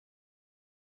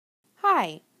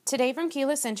Hi, today from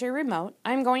Keyless Entry Remote,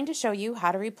 I'm going to show you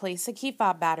how to replace a key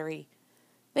fob battery.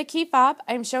 The key fob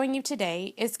I'm showing you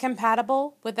today is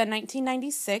compatible with a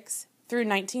 1996 through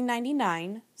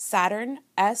 1999 Saturn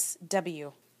SW.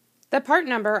 The part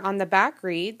number on the back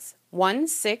reads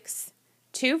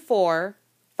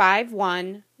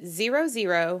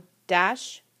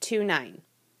 16245100-29.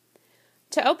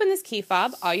 To open this key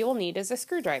fob, all you will need is a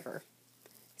screwdriver.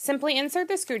 Simply insert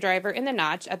the screwdriver in the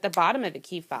notch at the bottom of the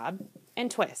key fob and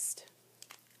twist.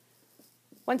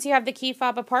 Once you have the key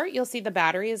fob apart, you'll see the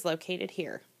battery is located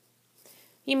here.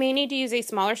 You may need to use a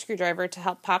smaller screwdriver to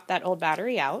help pop that old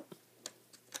battery out.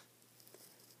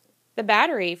 The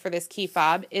battery for this key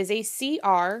fob is a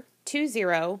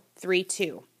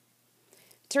CR2032.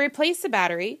 To replace the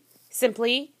battery,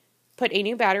 simply put a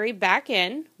new battery back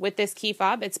in. With this key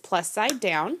fob, it's plus side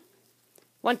down.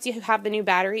 Once you have the new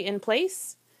battery in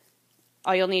place,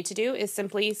 all you'll need to do is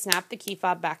simply snap the key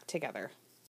fob back together.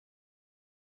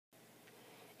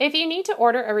 If you need to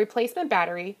order a replacement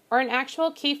battery or an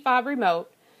actual key fob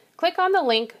remote, click on the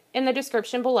link in the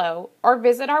description below or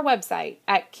visit our website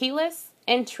at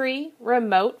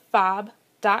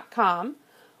keylessentryremotefob.com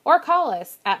or call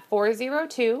us at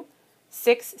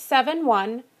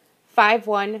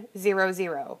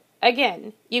 402-671-5100.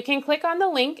 Again, you can click on the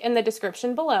link in the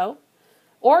description below,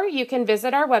 or you can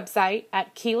visit our website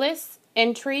at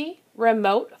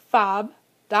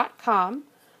keylessentryremotefob.com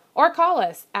or call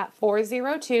us at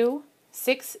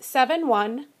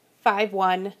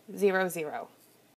 402-671-5100.